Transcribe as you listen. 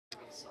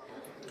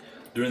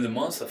During the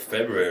month of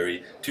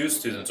February, 2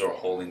 students are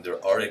holding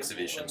their art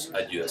exhibitions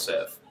at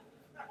USF.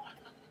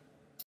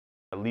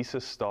 Lisa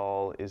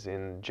Stahl is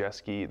in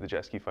Jehske, the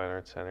Jehske Fine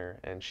Arts Center,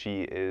 and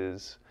she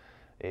is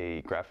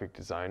a graphic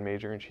design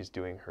major, and she's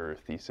doing her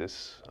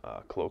thesis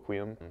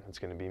colloquium. It's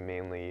going to be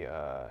mainly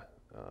a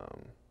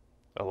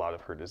lot of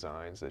her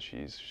designs that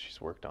she's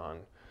worked on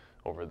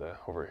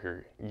over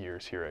her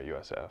years here at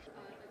USF.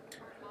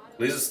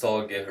 Lisa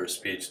Stahl gave her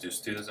speech to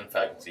students and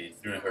faculty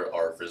during her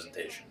art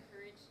presentation.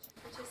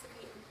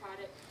 Participate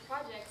in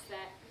projects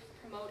that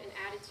promote an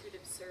attitude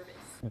of service.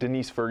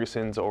 Denise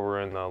Ferguson's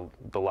over in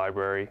the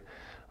library,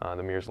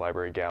 the Mears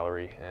Library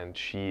Gallery, and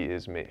she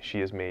has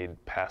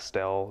made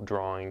pastel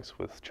drawings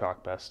with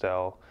chalk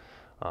pastel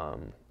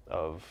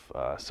of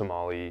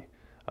Somali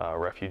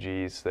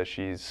refugees that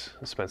she's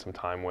spent some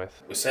time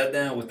with. We sat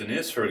down with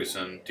Denise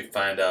Ferguson to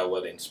find out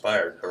what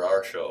inspired her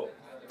art show.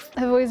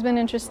 I've always been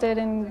interested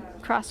in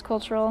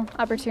cross-cultural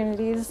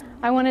opportunities.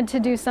 I wanted to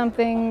do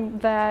something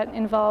that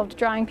involved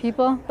drawing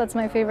people. That's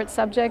my favorite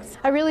subject.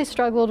 I really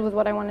struggled with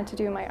what I wanted to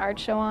do my art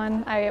show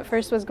on. I at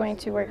first was going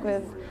to work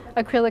with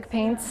acrylic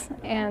paints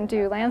and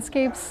do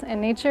landscapes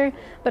and nature,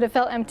 but it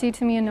felt empty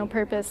to me and no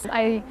purpose.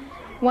 I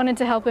wanted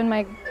to help in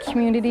my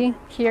community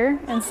here,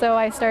 and so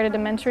I started a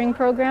mentoring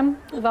program,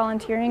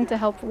 volunteering to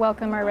help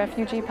welcome our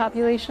refugee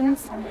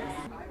populations.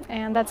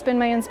 And that's been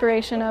my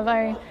inspiration of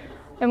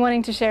I'm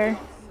wanting to share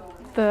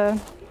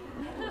the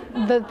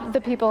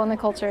people and the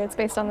culture. It's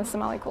based on the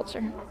Somali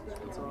culture.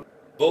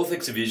 Both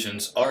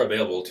exhibitions are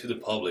available to the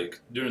public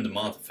during the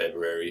month of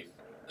February.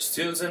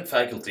 Students and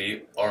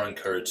faculty are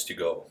encouraged to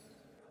go.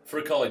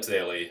 For College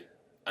Daily,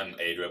 I'm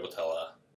Adria Botella.